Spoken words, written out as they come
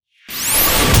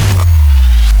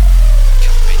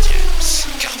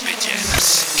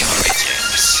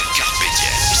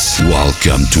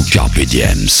Welcome to Carpe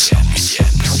Diems,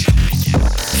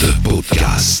 the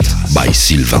podcast by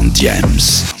Sylvain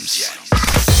Diems.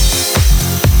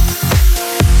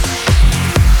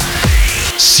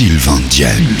 Sylvain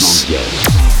Diems.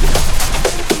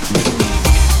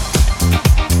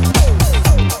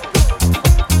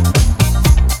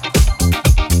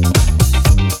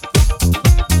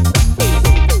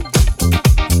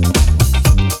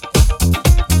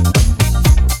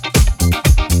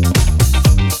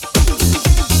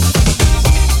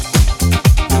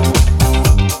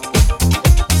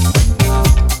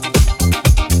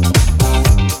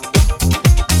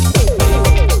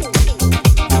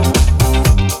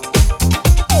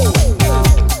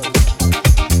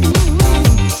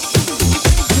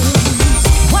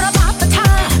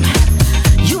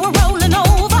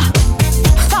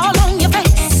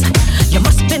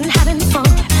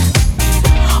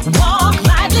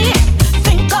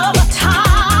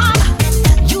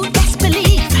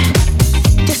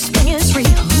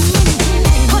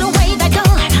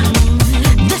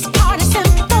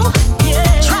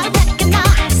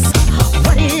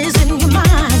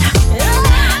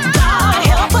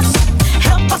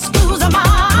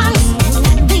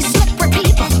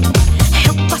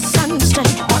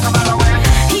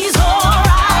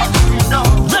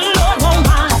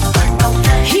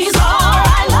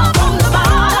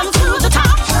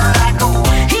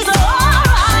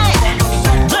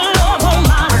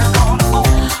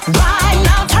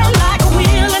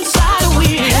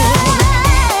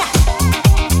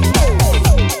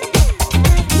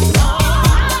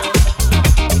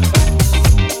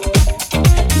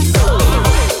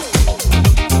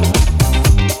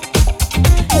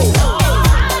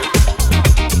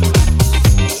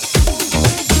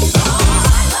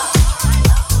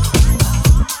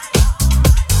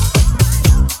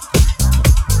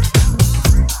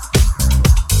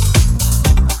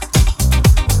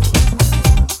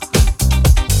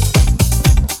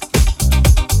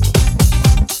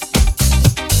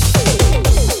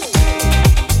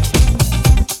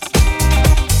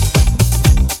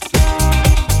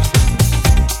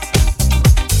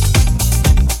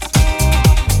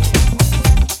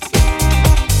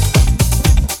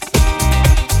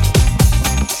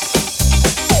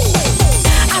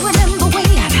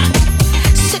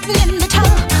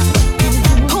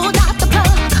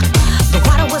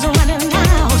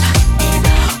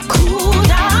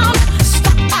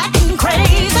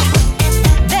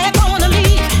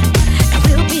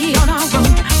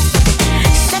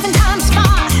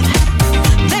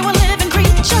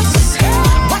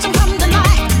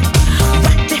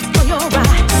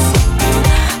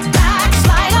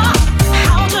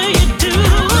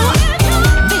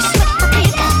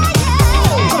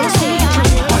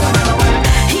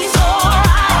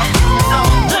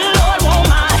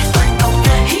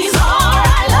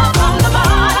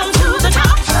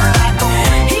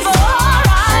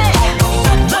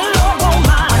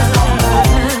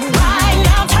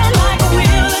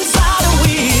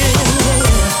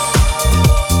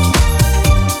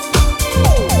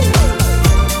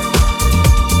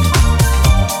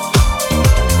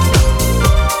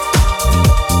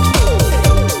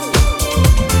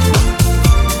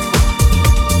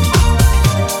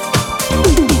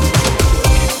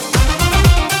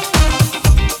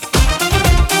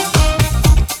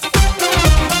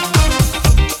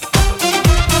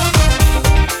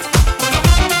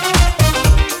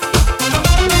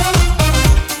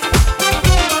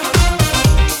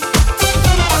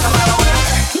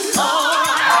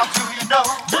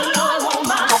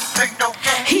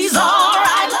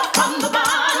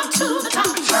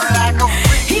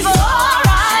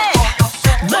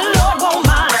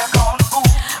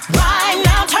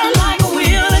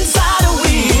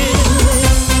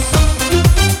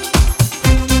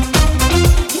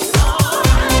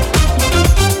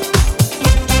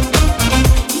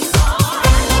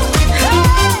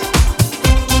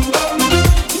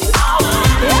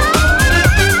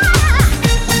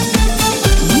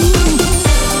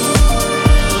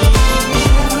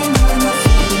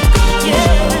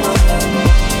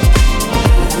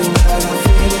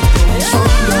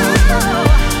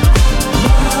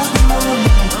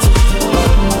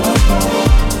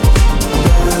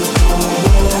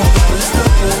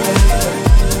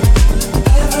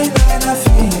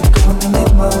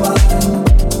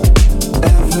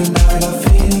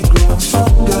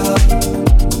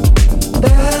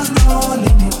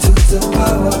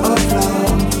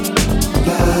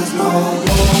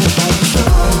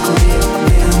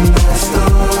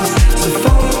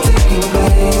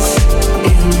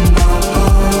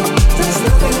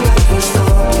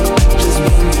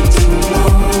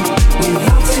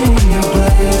 Without seeing your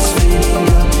place,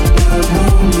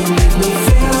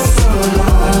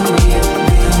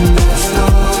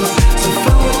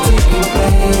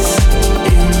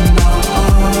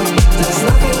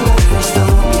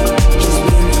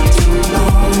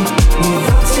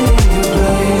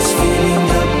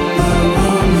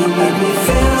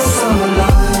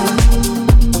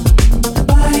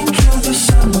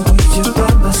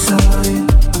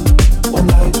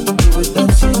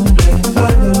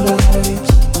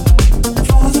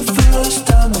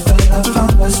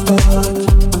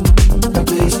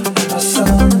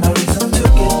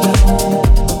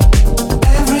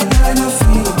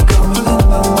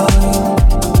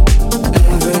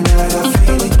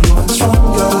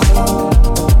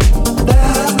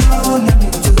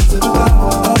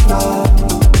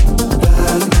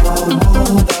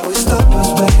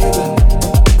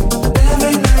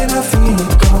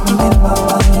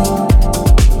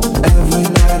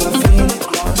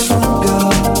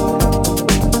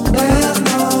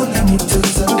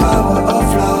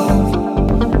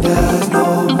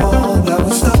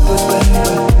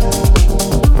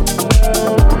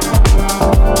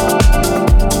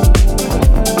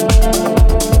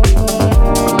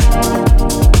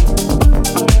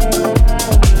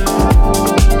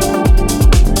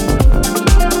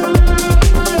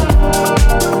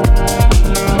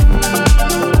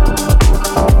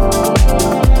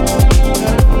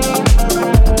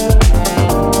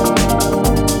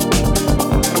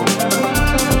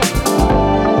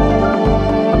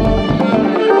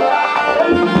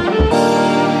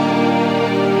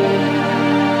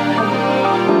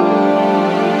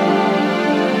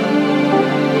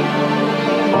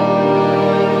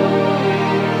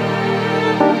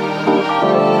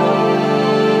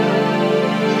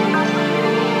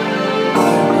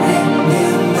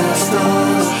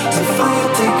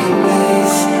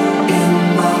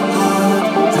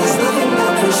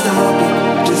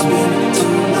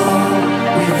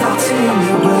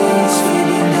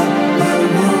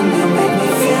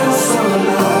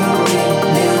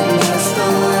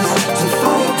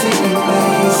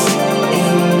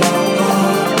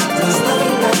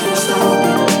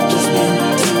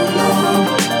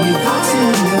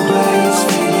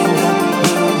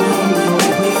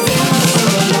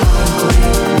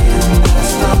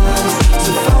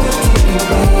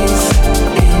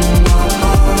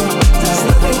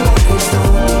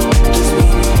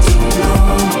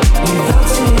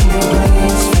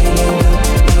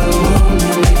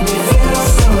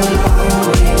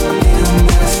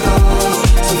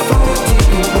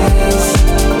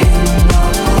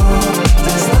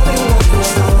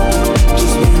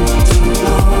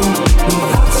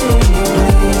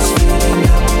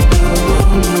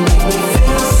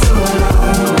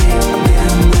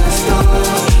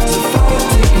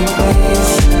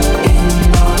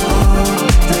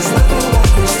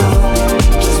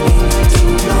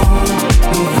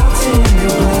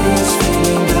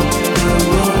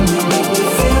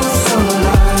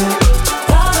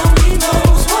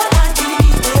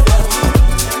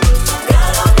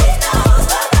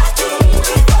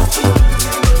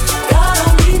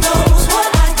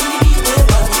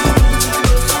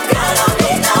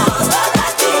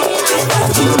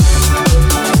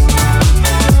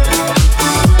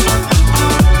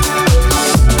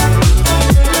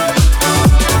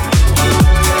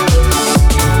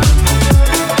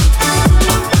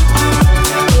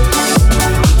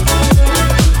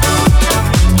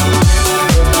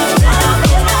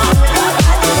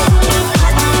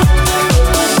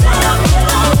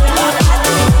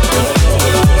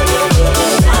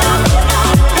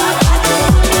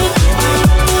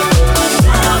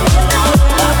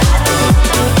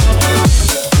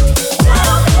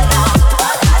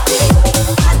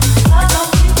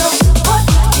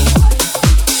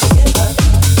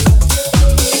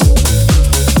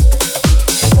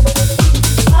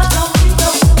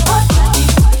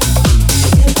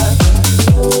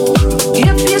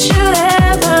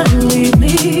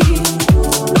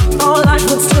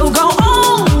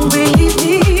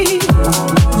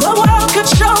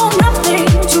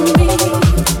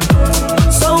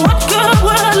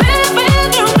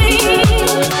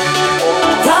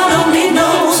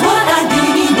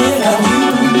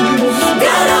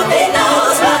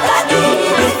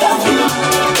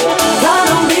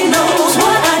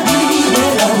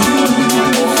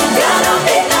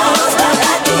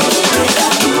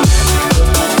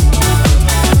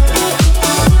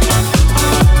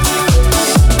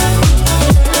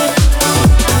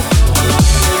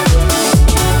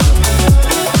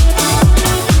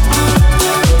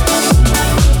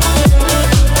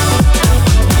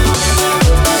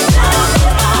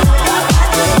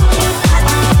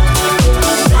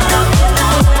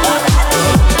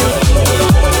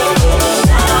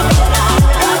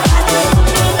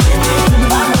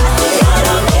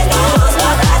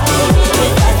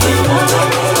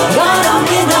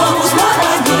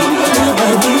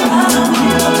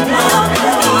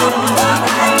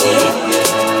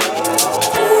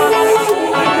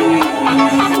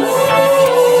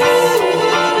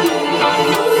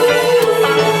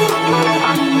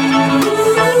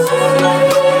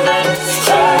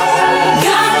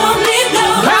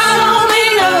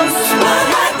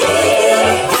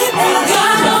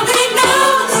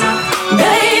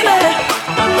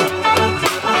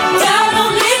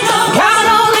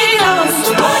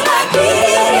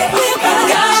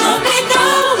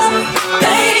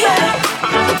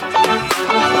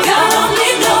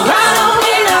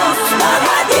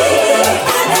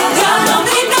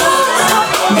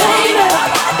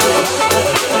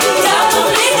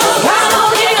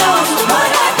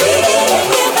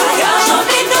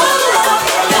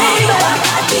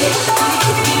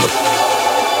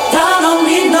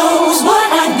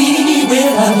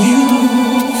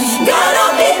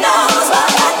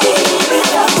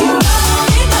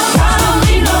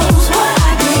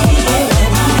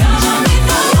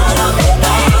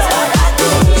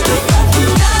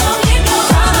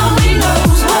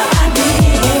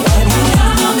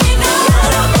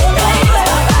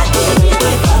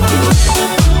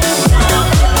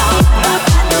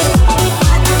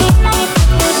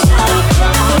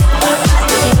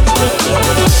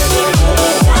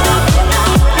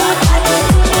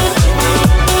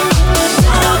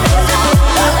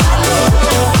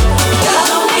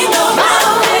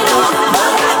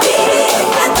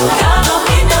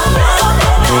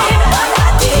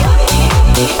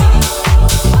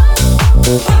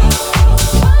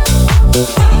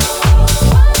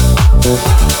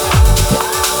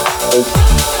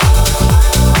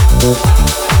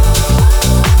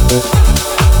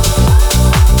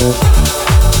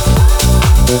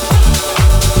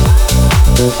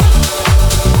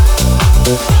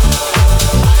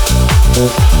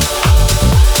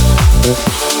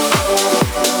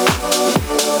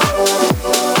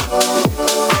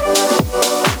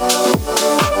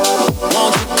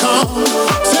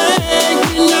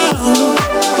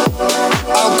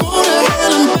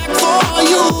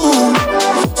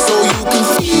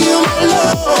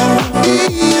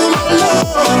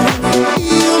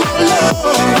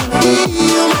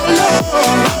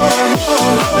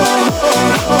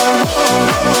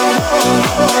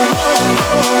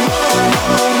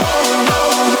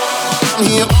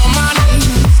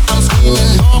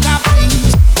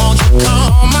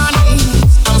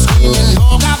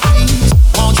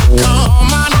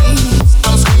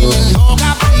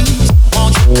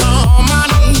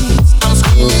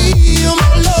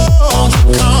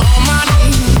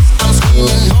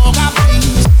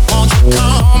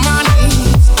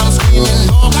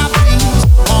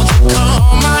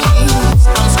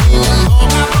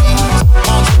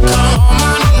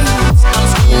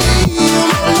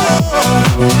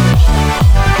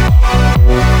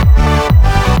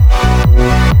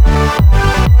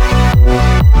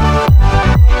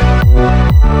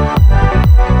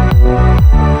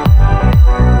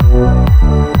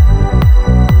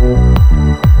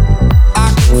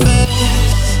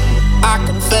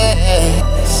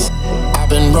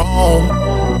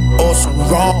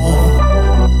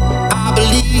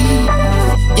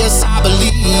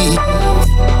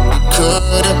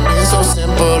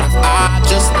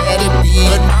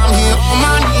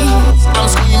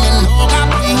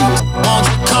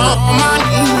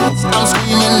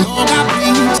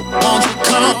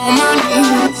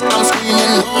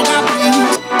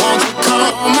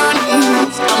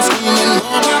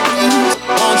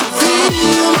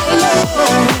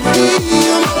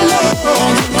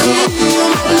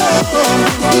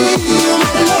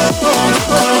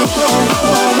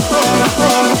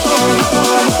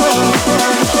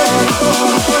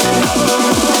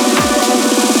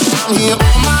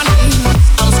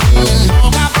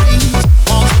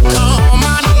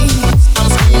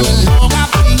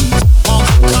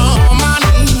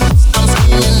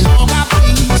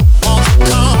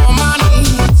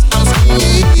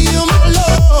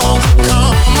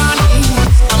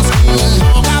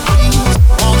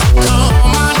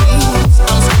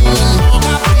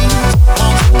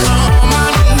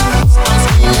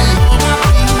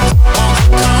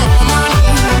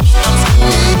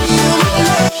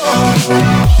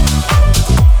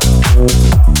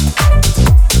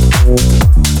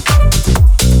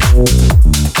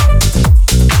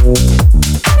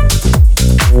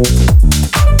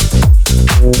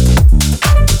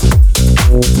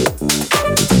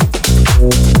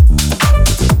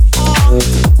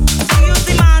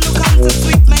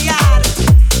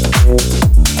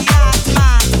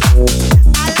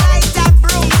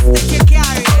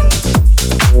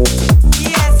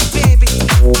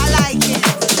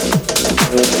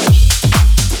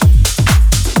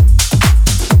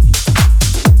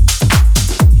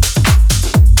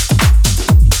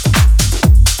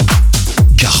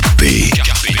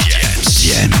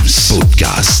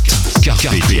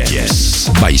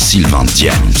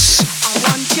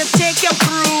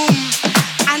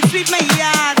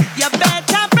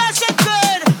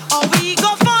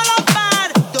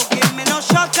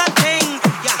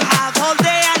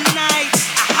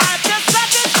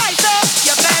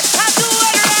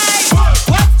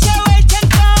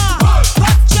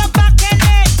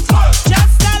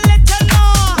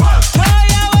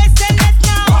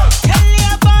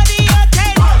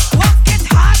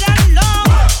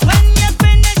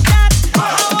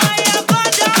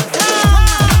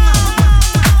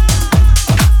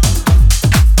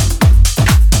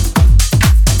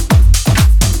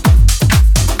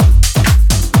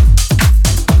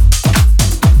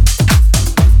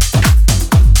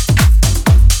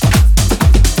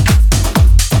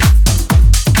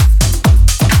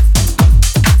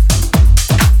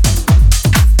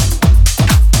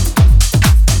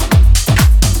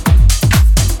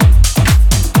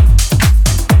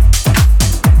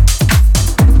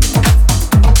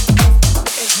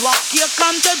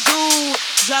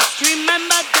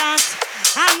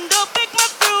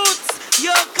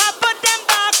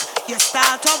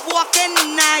 out of walking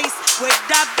nice with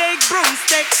that big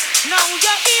broomstick. Now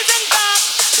you're even back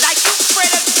like you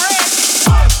spread a bread.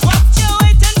 What you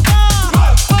waiting for?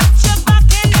 Put your back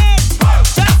in it.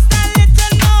 Just a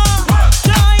little more.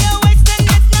 Show you wasting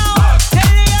it now.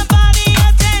 Tell your body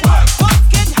you're 10.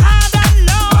 Fuck it hard and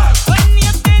low. When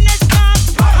you finish that,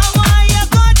 I want you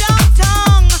go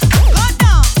downtown. Go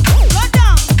down, go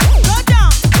down, go down,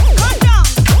 go down,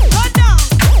 go down,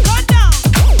 go down,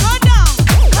 go down.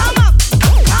 Come up,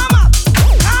 come up,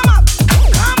 come up,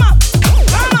 come up,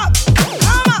 come up,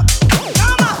 come up,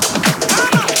 come up,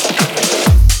 come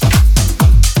up.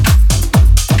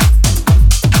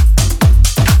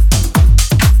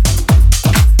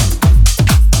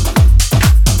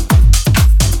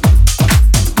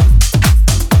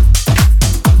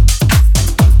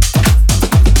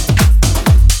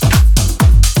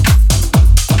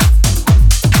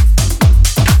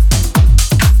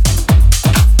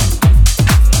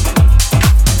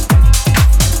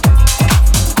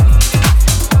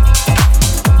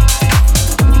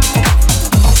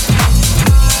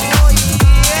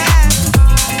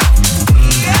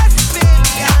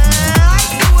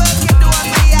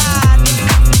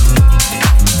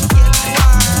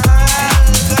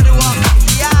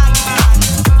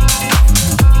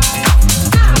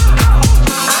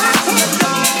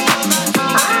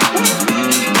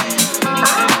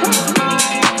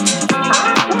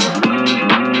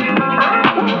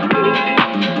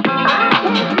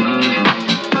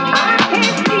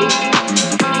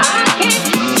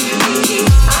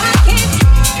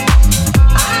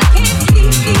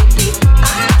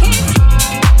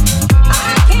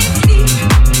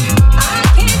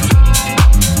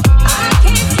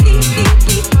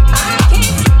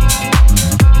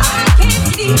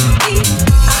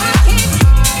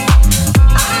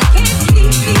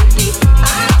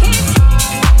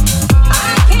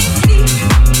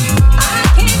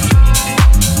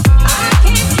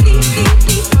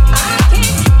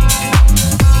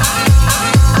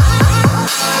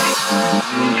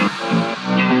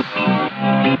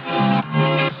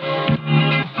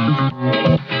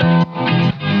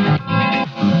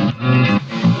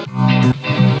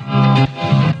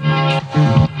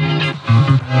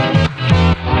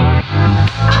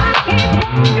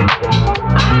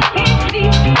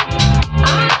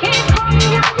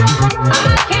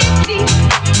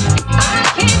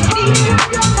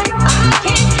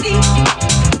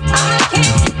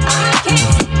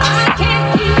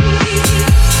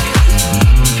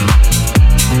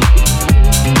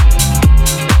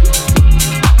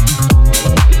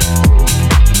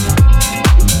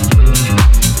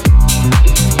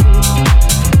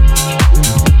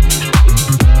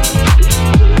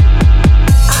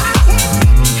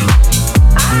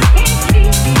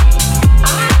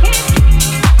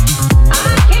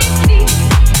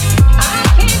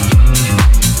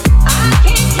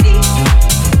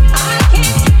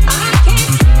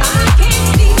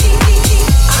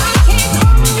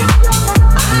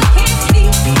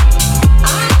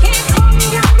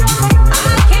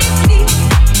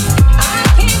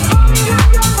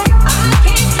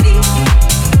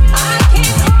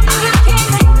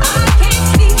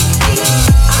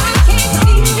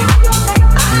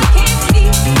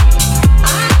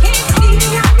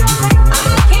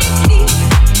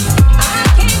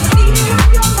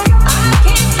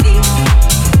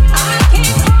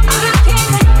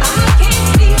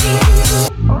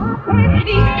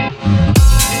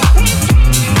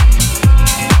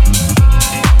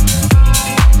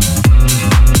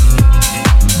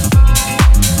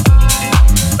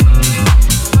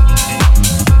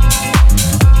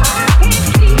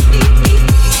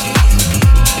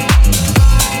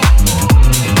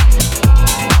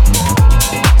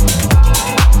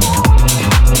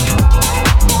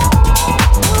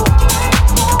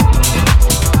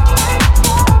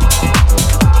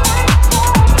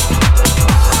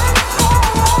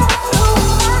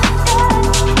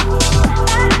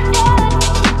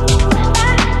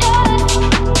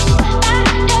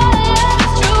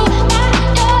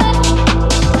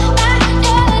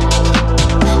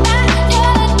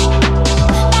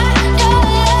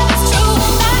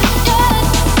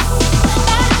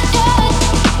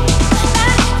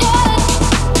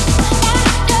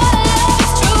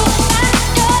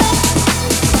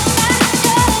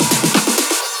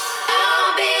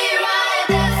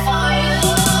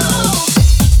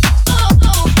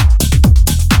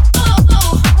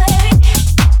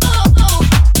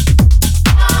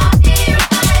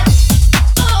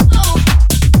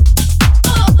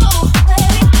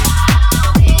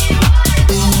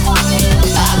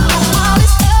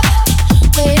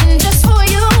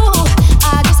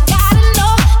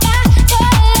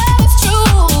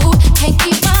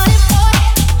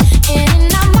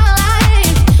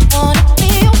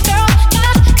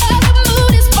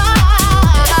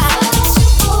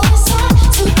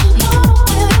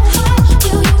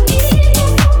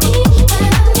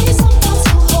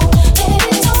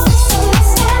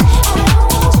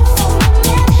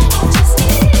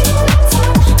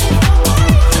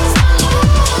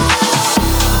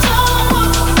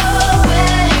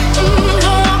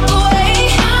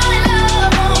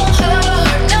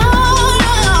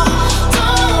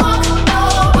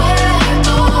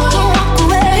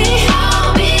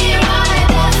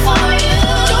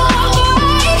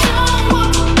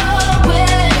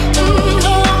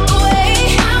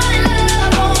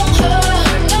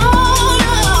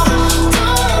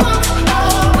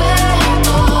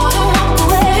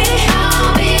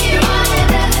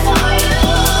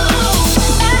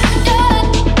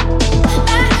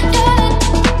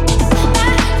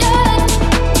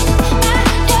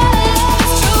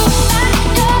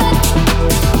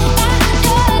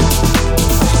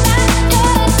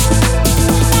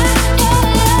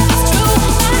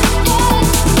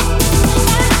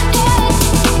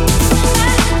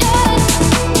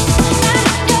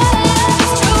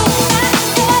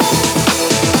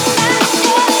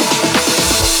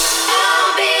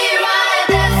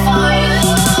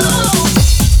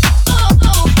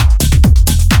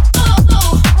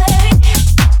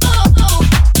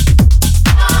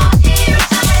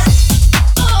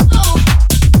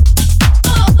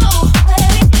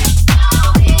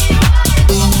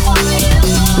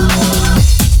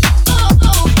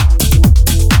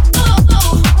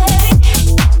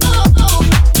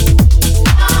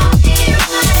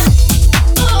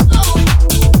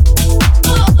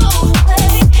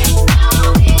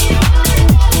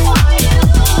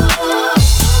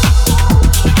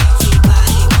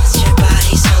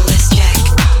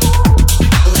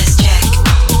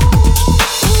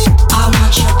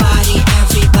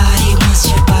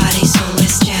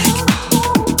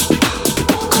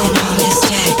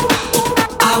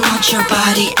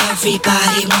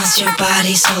 everybody wants your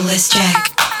body, so let's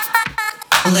check.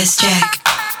 Let's check.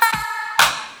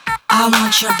 I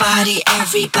want your body,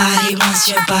 everybody wants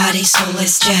your body, so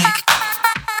let's check.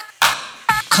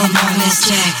 Come on, let's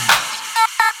check.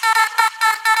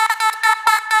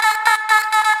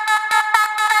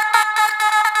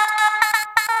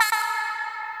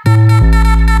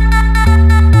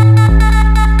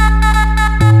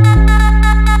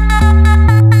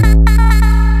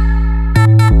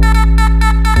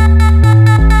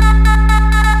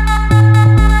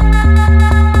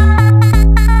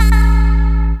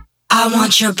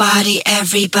 Your body,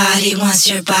 everybody wants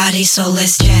your body, so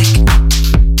let's check.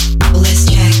 Let's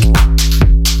check.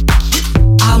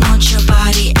 I want your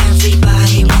body,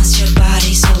 everybody wants your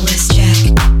body, so let's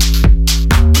check.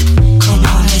 Come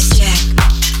on, let's check.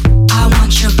 I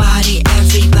want your body,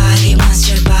 everybody wants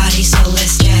your body, so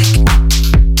let's check.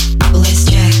 Let's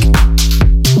check.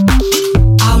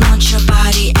 I want your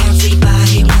body,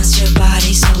 everybody wants your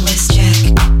body, so let's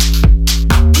check.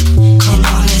 Come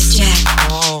on, let's check.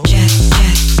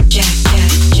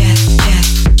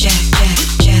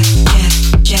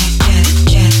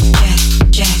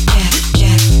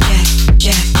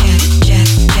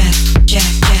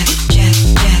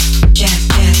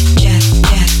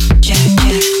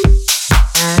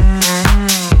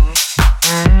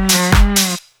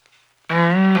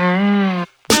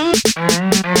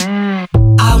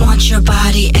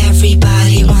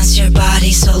 Everybody wants your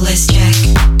body, so let's check.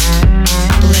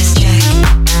 Let's check.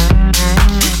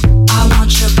 I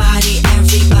want your body,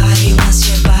 everybody wants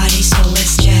your body, so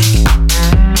let's check.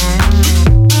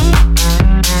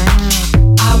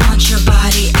 I want your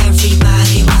body,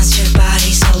 everybody wants your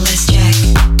body, so let's check.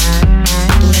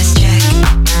 Let's check.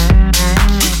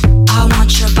 I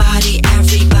want your body,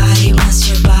 everybody wants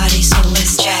your body, so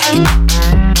let's check.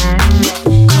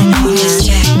 Come on, let's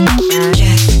check.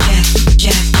 Check, check,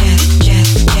 check, check,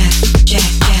 check,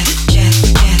 check,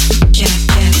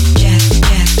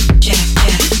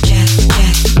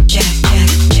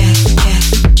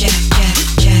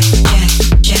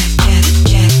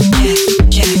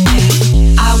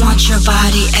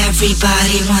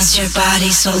 everybody wants your body,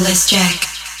 so let's check.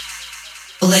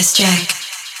 Let's check.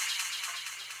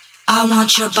 I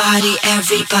want your body,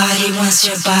 everybody wants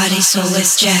your body, so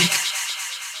let's check.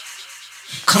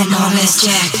 Come on, let's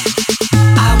check.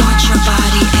 I want your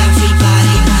body,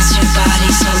 everybody wants your body,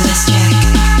 so let's check.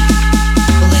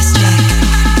 Let's check.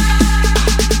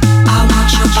 I want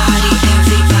your body,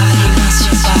 everybody wants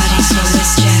your body, so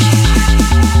let's check.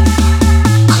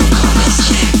 Come on, let's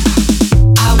check.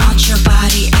 I want your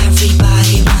body,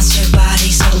 everybody wants your body,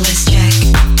 so let's check.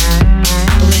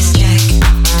 Let's check.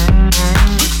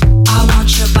 I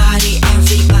want your body,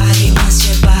 everybody wants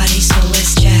your body, so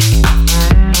let's check.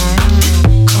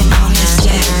 Come on, let's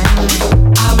check.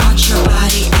 I want your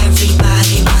body,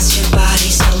 everybody wants your body,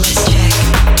 so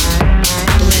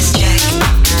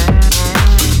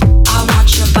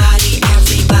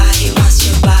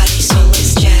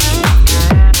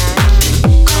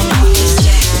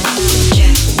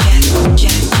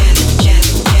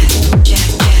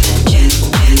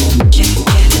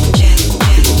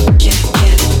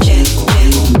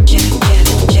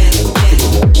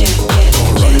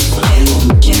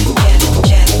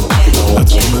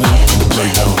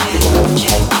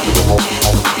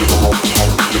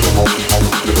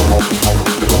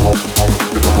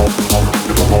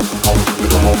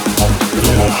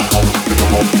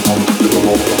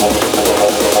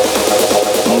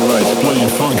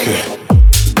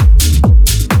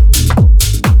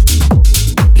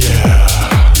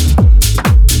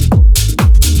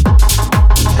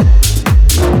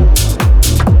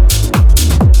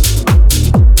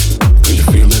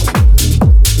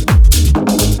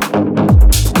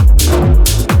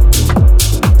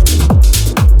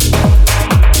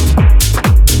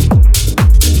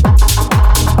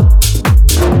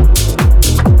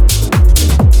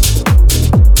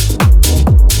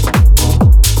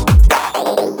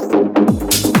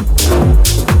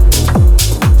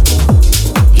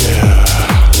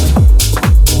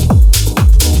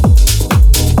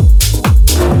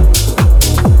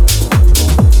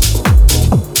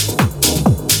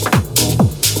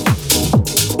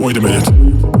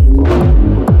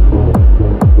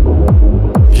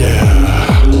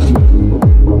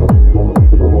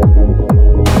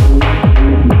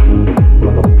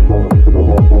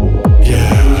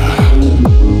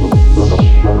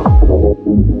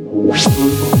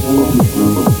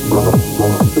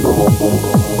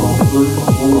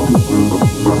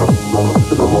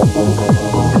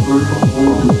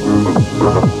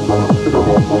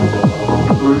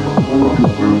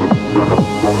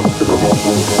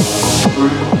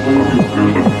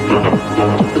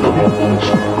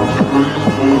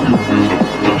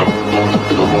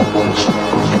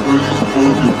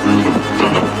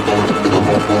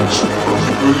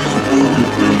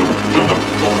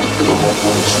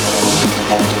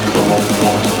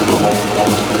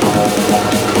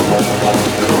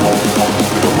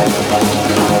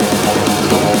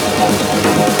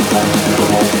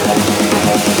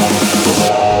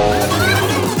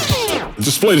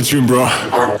Just play the tune, bro.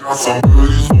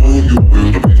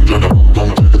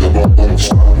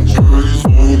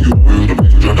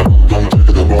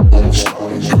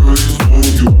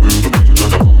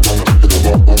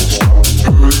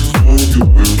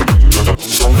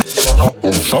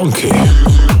 Funky.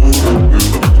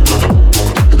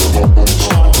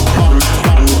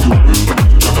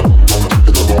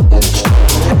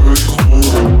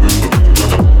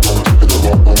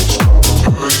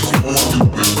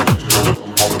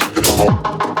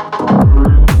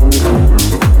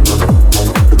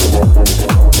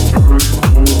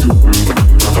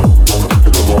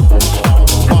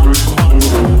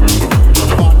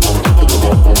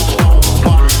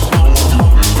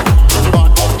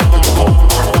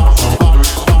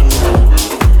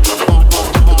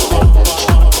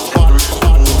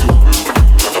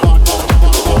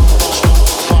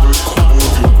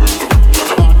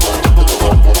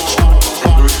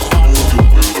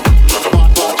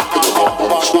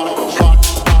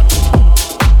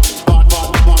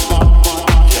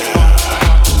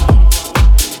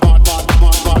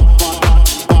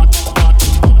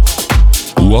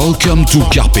 Welcome to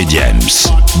Carpe Diems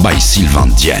by Sylvain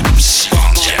Diems.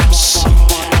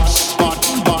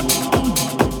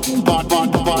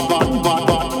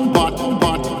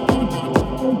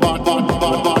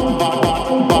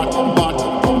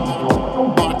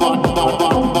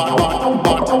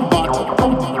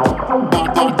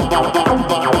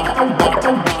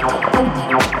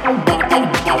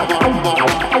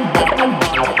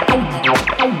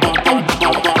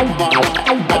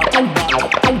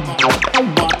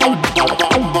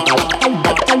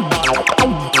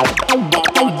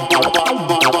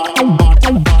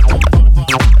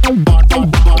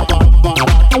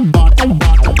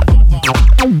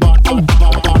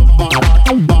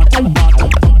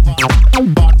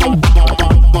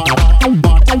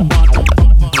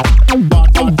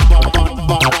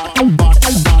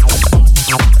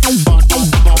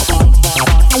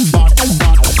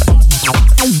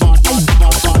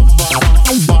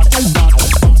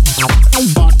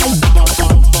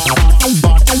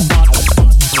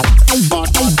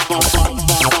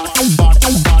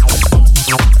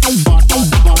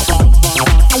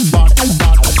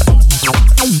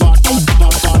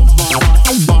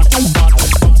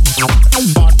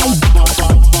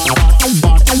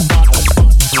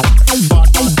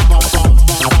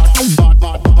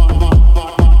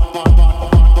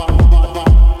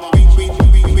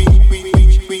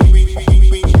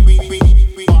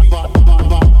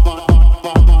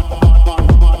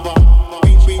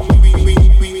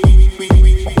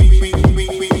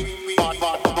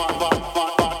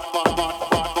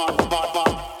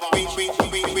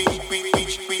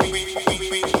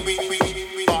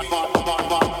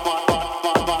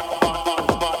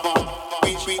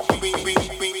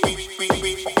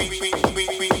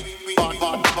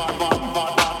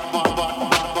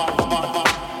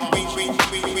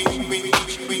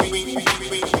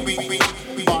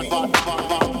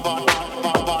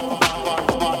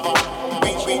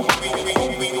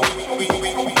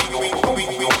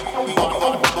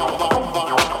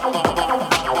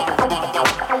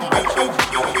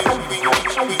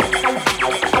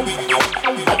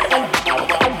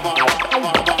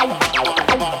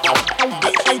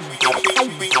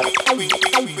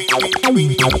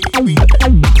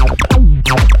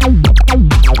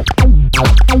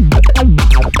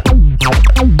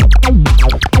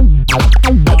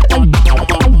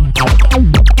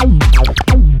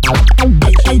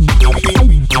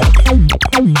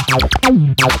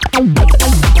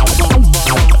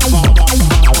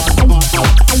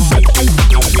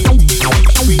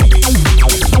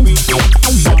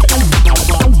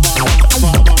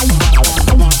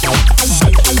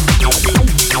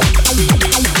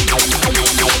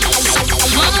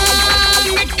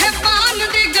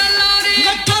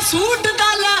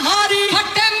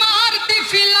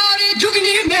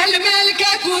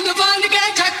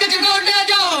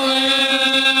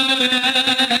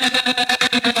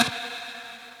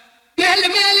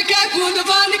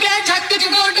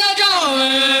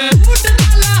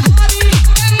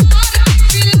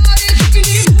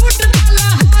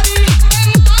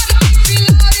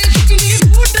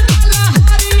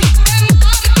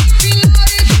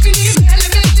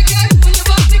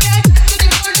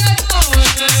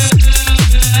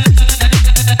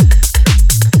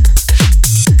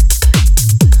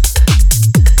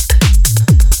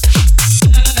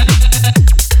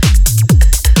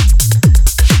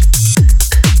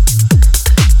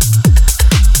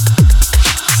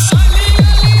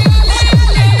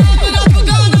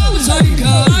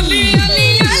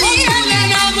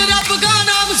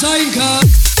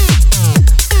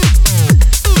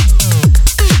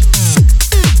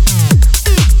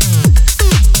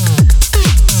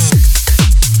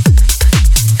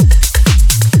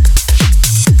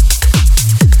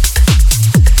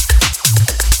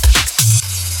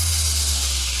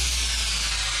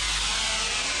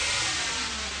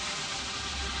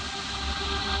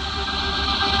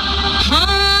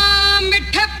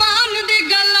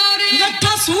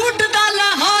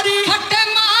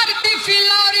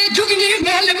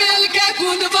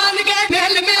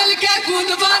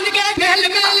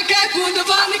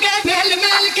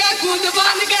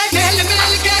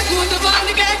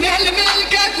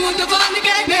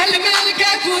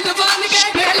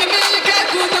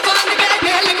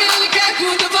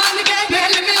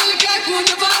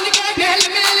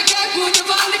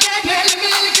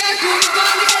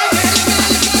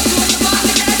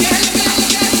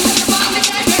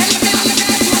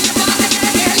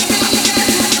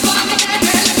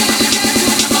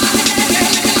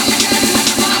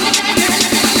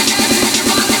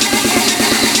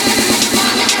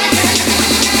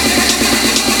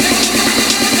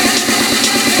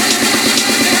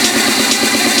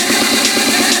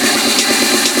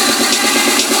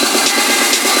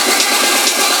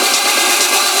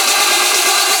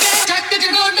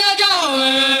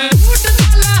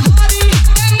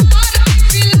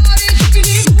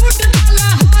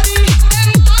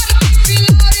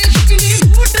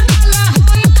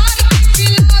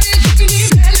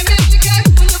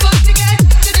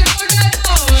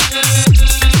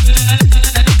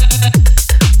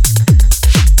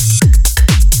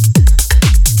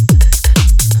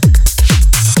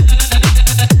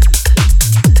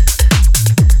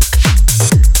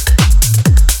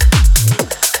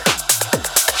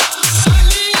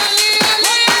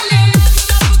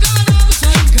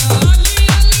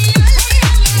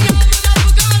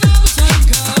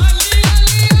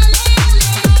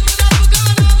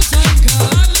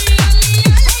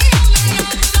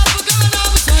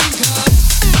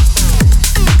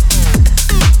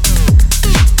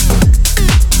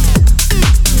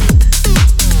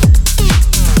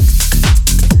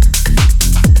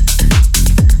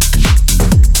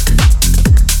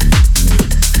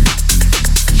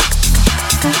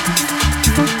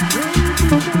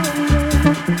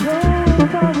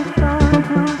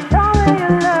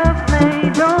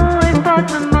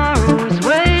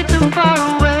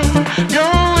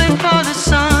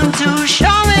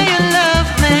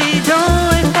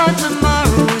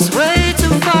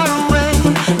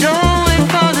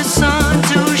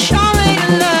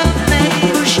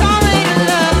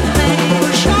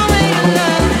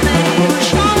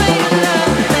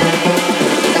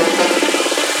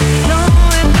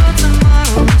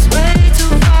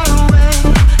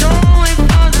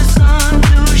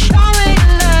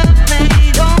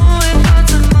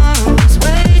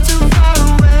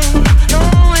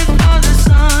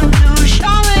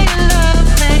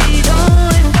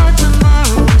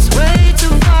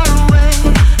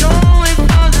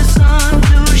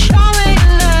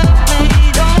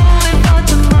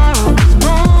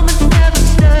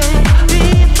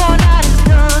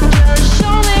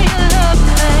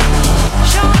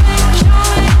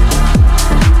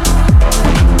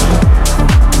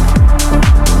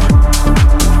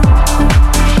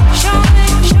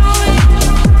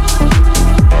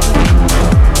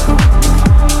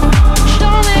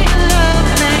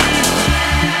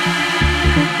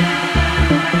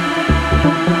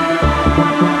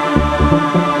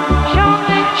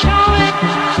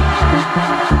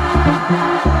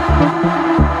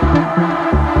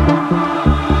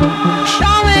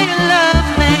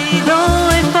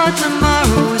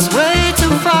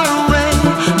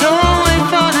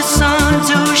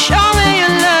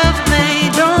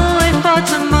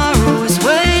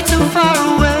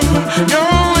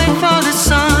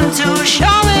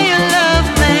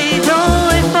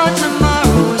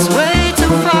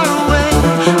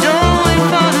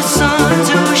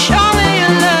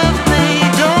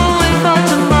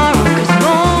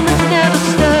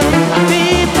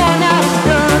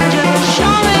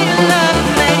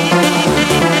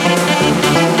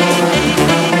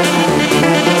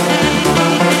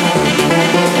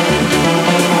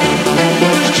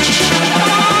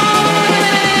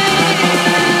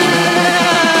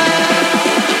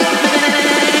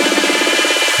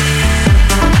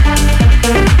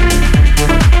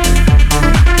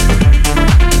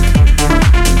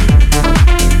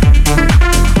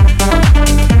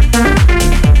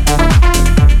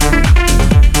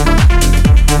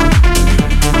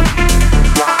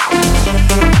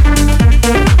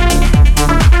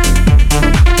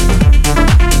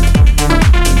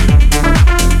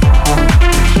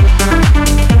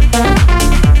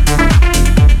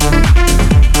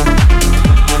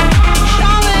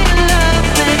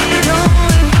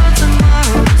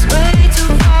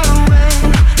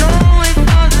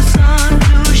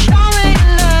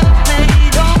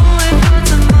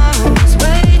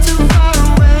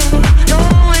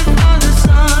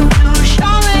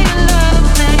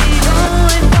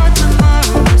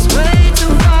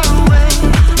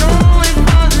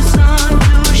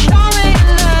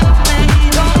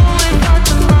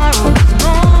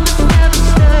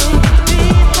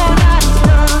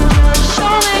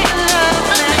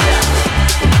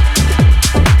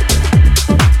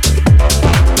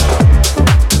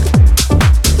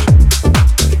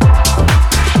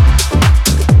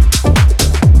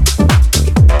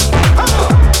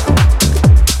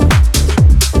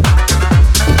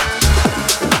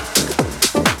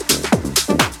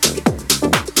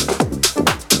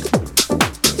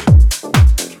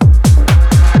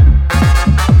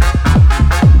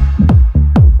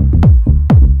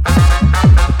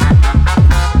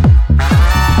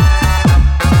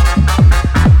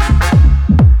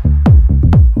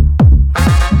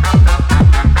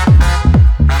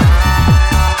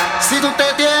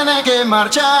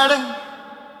 marchar,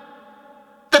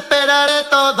 te esperaré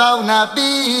toda una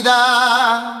vida,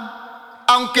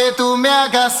 aunque tú me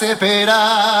hagas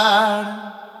esperar.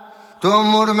 Tu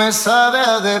amor me sabe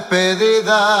a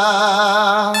despedida.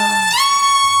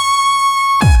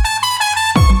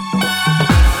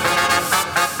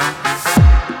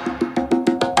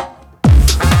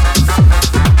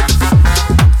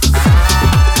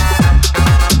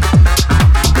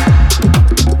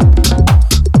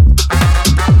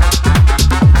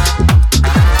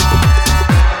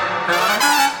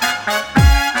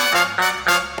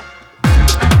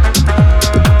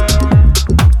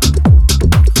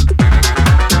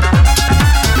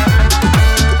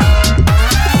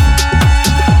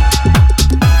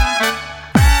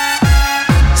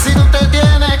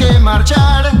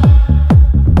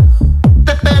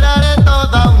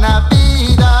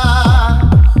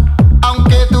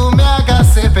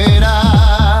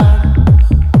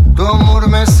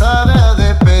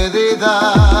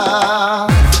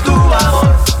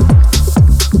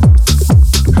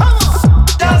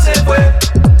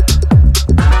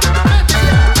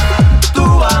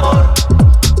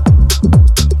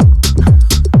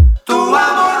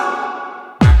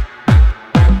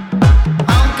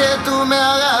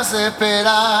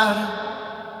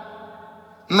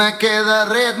 Me queda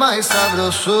ritmo y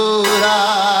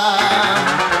sabrosura.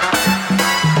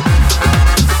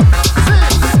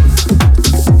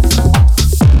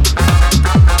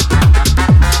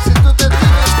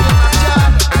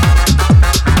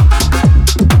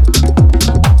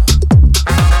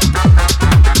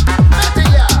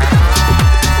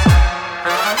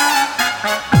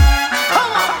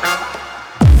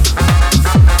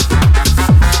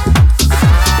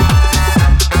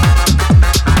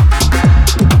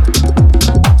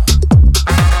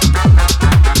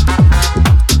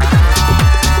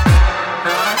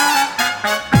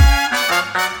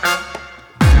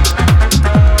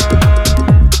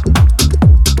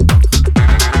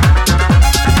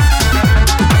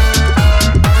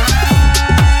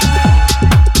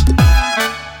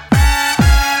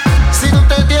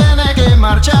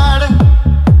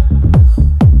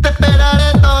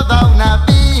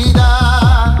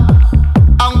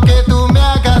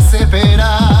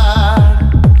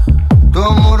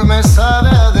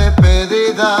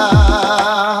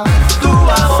 despedida.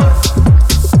 Tu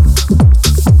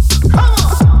amor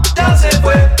ya se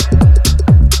fue. Tu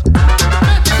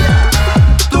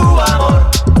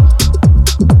amor,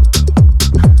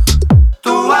 tu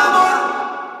amor.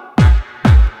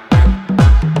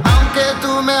 Aunque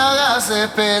tú me hagas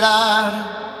esperar,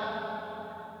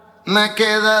 me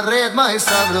queda ritmo y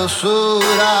sabrosura.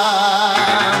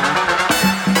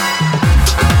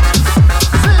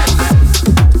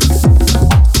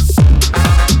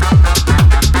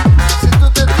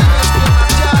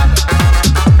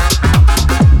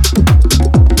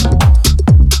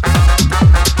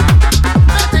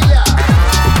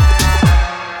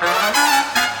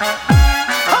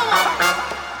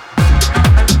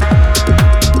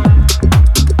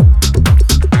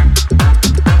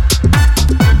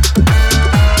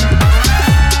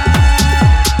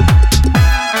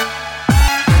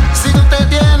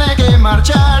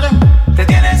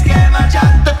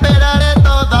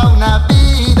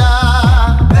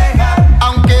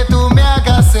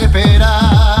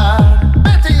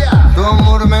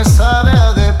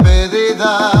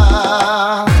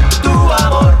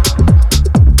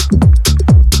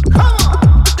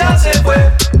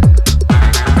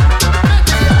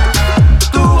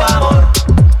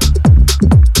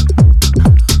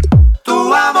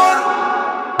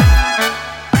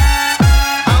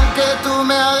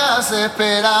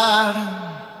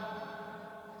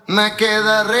 Me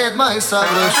queda ritmo y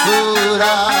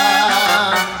sabrosura.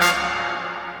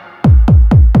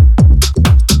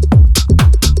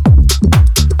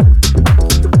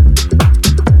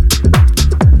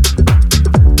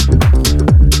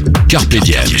 Carpe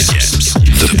Diems,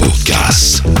 The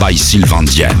Podcast by Sylvain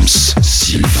Diems.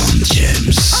 Sylvain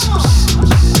Diems.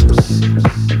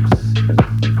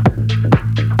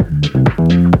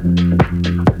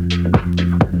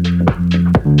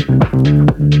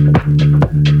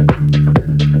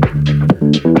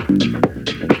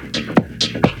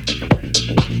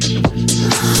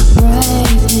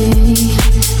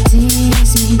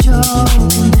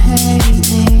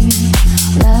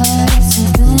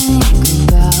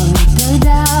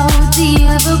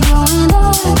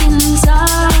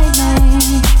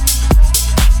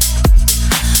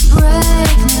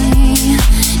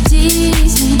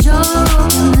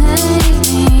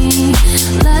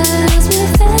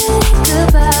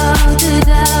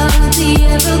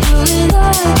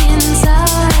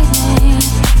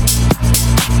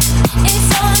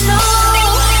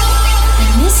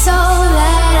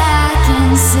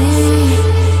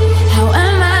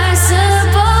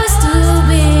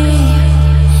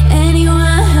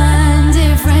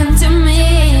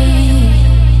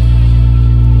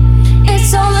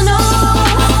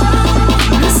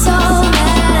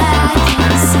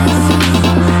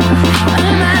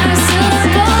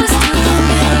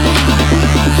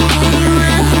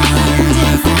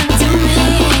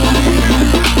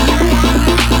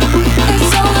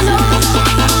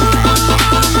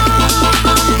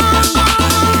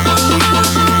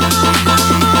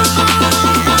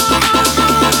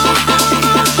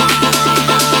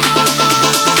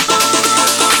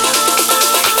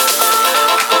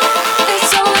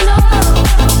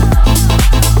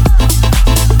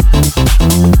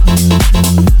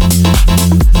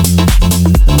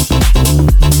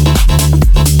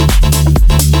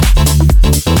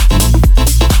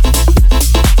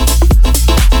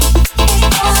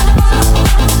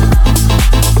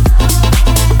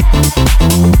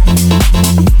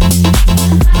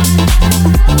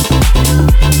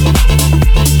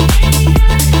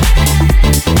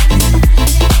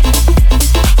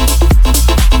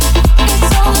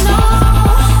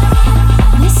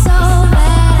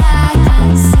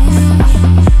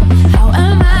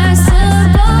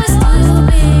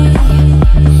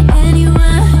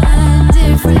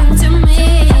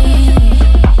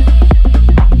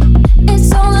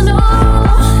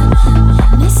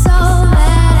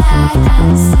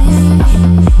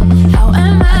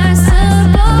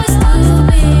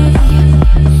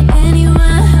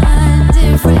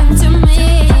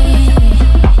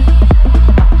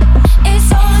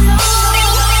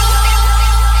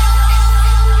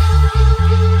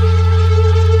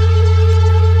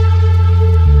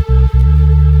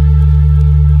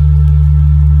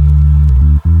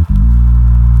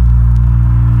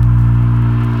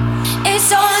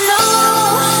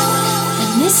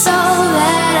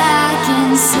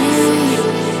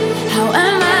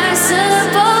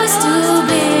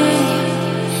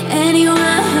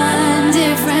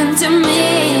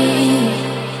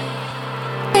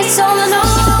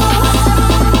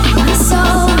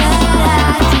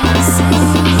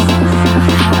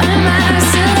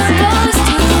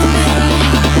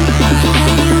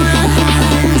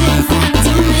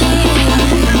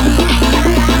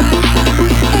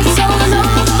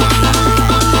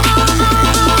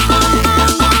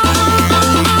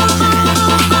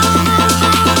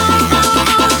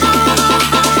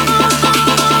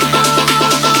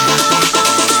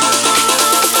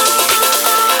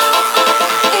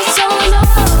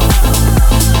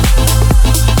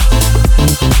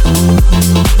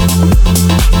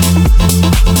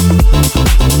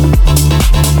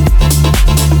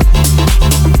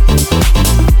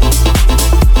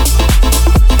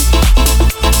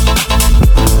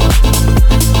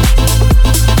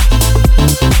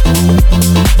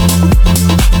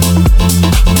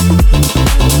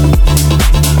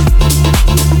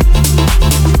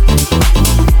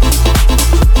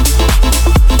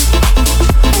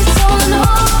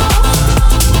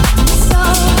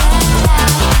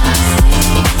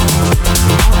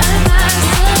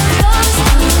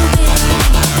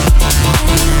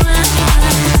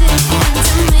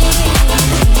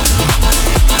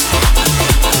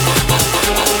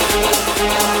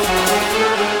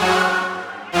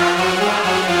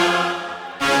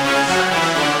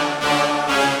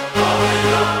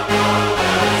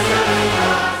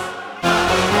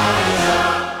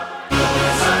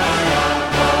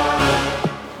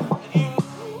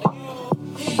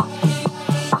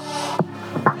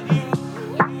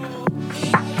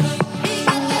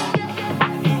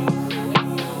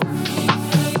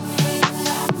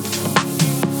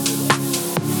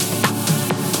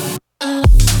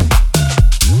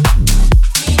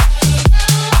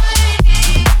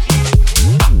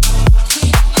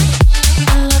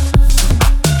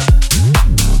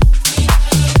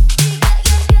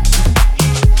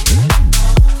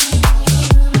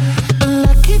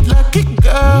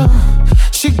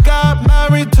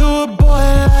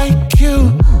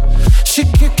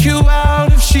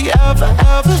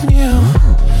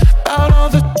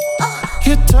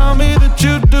 what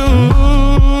you do.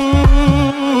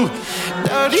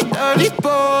 Dirty, dirty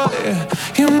boy.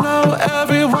 You know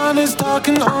everyone is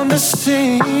talking on the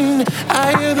scene.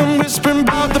 I hear them whispering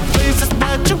about the places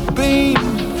that you've been,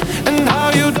 and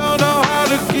how you don't know how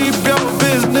to keep your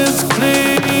business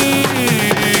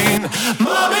clean.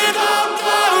 Mommy, don't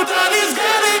go, daddy's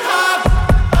getting hot.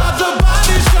 At the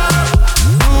body shop,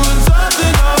 doing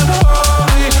something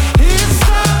unholy. He's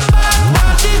stuck back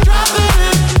while she dropping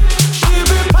it. She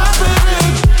be popping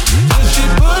it, then she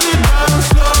put it down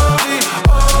slowly.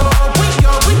 Oh, we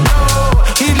know,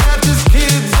 he left his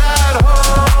kids at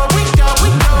home. We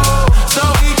know, so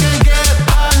he can get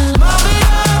back. Mommy,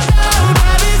 don't go,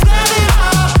 daddy's getting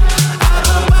hot. At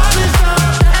the body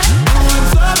shop, doing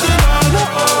something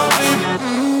unholy.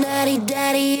 Daddy,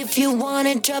 daddy, if you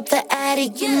wanna drop the addy,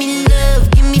 give me love,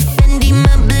 give me Fendi,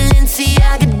 my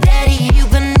Balenciaga daddy. You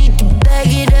gon' need to bag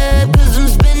it up, 'cause I'm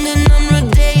spending on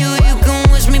Rodeo. You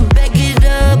can wish me back it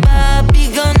up, I'll be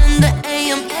gone in the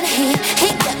AM. And he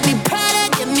got me Prada,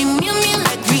 got me Miu Miu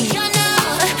like Rihanna.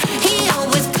 He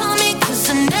always call me 'cause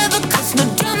I never cause no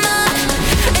drama.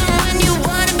 And when you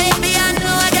want it, baby, I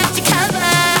know I got you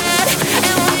covered.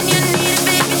 And when you need it,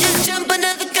 baby, just jump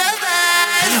under the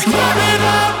covers. Mommy,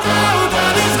 don't go,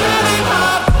 daddy's getting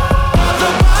hot. At the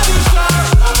body shop,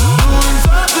 doing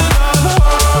something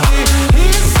unholy.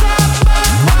 He's stuck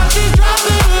back while she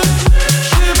dropping it.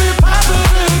 She be popping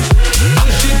it, then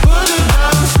she put it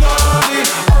down slowly.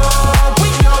 Oh, we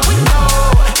know,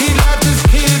 he left his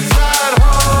kids at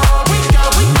home. We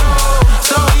know,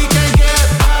 so he can get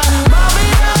back. Mommy,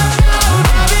 don't go,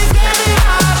 daddy's getting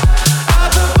hot. At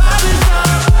the body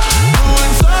shop,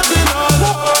 doing something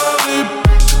unholy.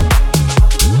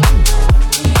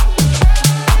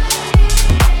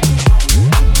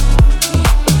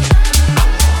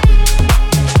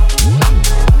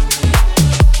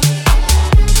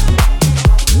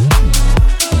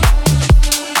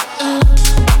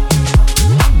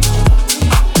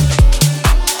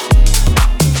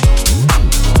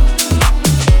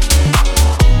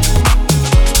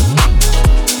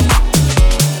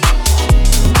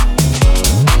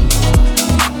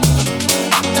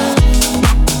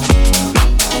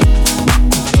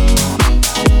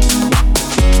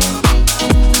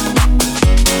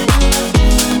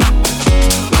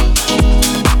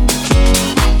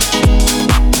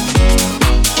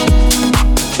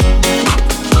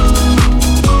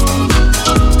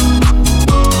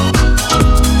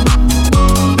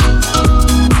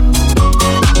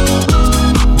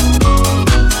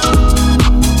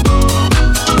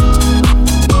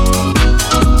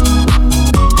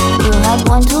 You had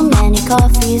one too many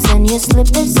coffees and your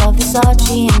slippers of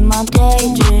Versace in my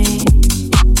daydream.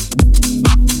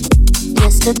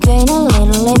 Just to gain a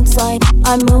little insight,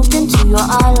 I moved into your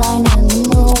eyeline and the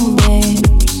moonbeams.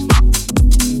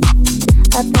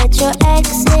 I bet your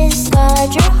exes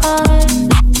scarred your heart.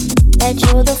 Bet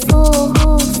you're the fool who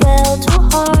fell too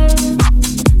hard.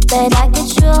 Bet I could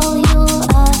show you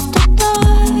after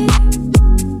dark.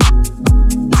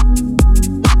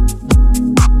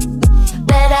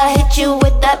 Bet I hit you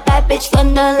with that bad bitch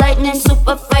thunder lightning,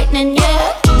 super frightening,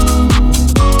 yeah.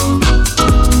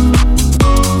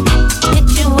 Hit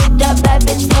you with that bad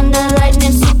bitch thunder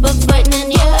lightning, super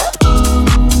frightening, yeah.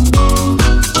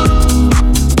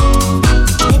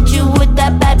 Hit you with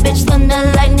that bad bitch thunder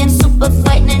lightning, super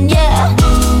frightening, yeah.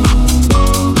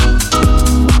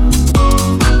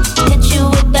 Hit you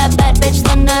with that bad bitch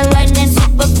thunder lightning,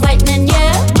 super frightening,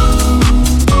 yeah.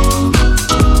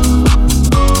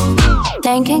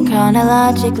 Thinking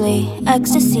chronologically,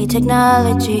 ecstasy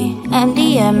technology,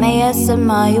 MDMA, some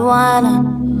marijuana.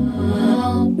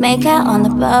 Make out on the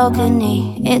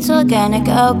balcony, it's organic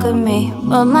alchemy.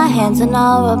 Rub my hands and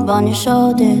I'll rub on your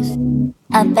shoulders.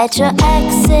 I bet your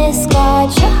exes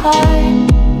scarred your heart.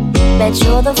 Bet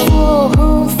you're the fool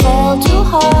who fell too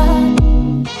hard.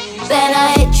 Bet I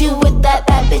hit you with that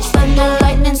bad bitch thunder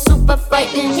lightning, super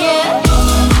frightening, yeah.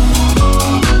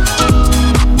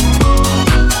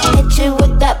 Hit you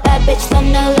with that bad bitch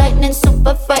thunder lightning,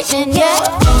 super frightening, yeah.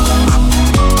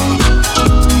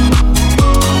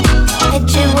 Hit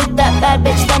you with that bad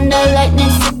bitch thunder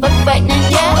lightning, super frightening,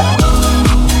 yeah.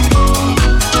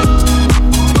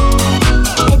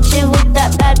 Hit you with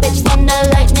that bad bitch thunder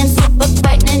lightning, super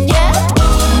frightening, yeah.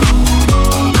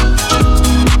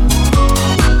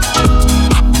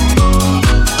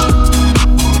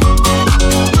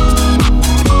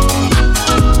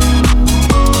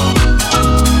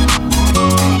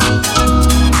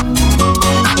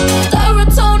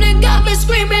 The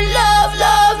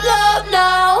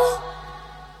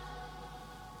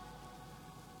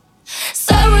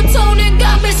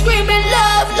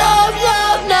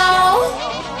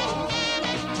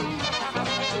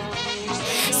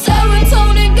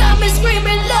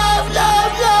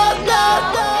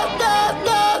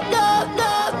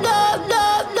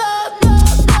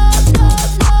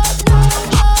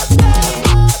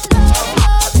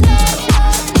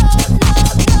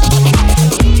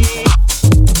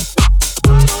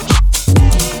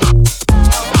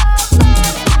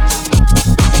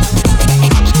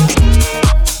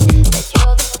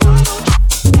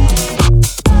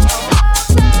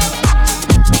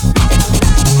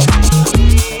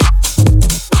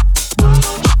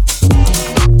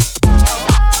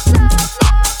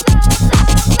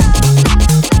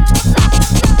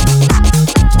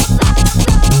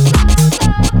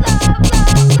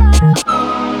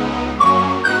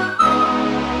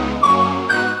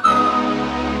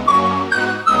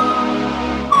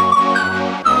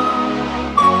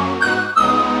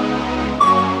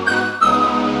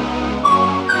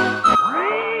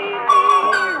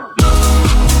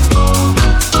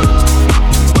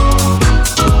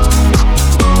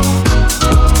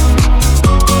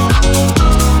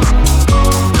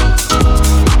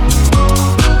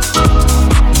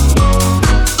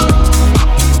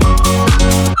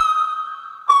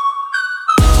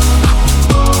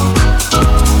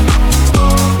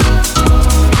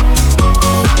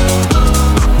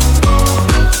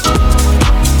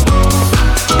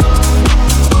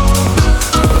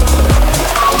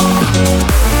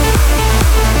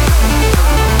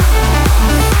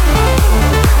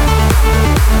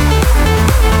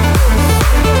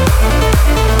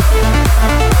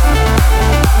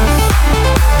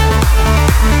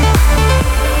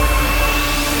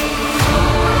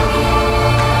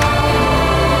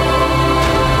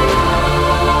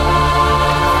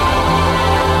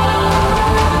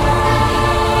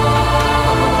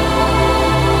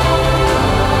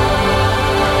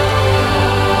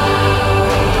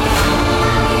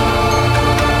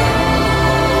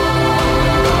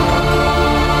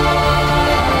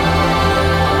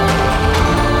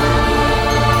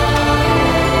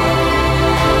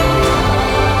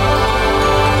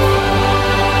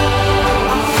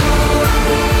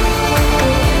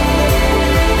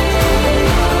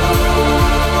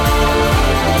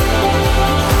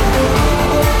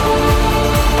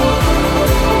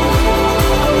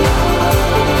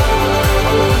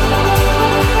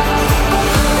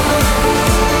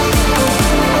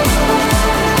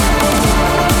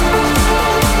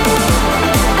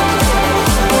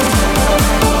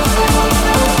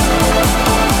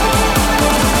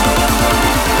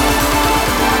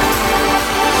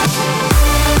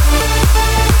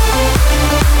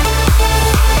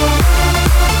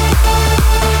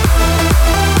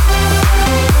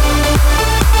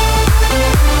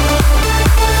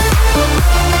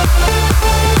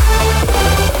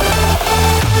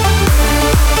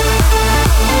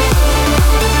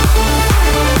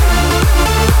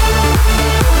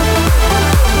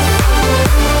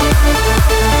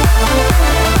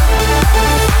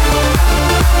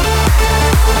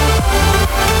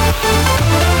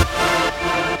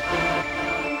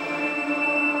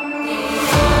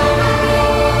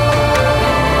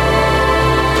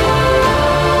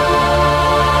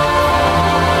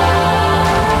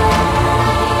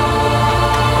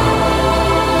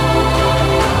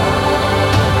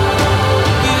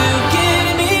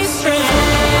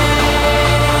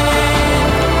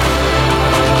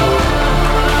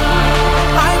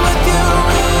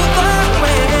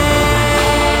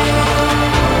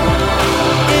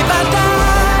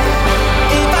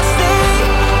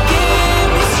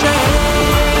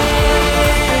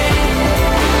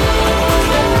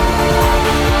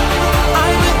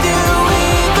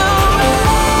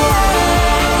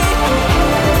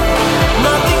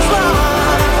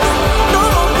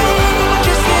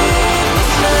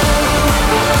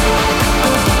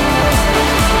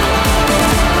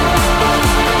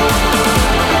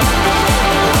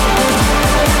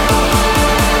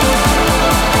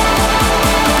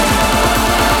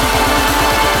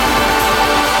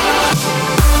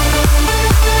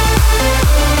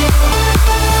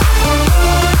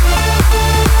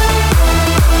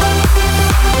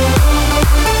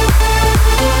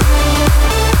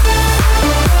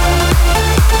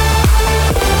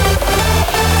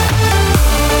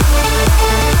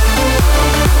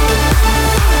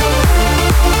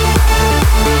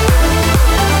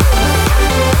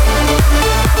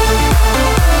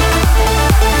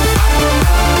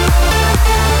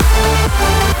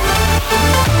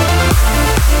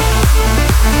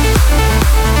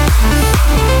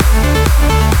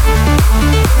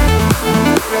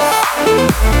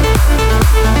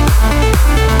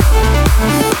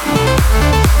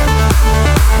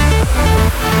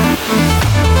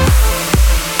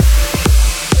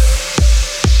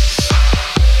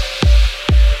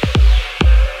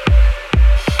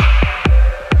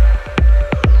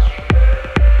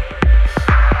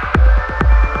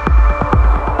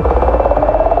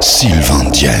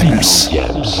Sylvain James.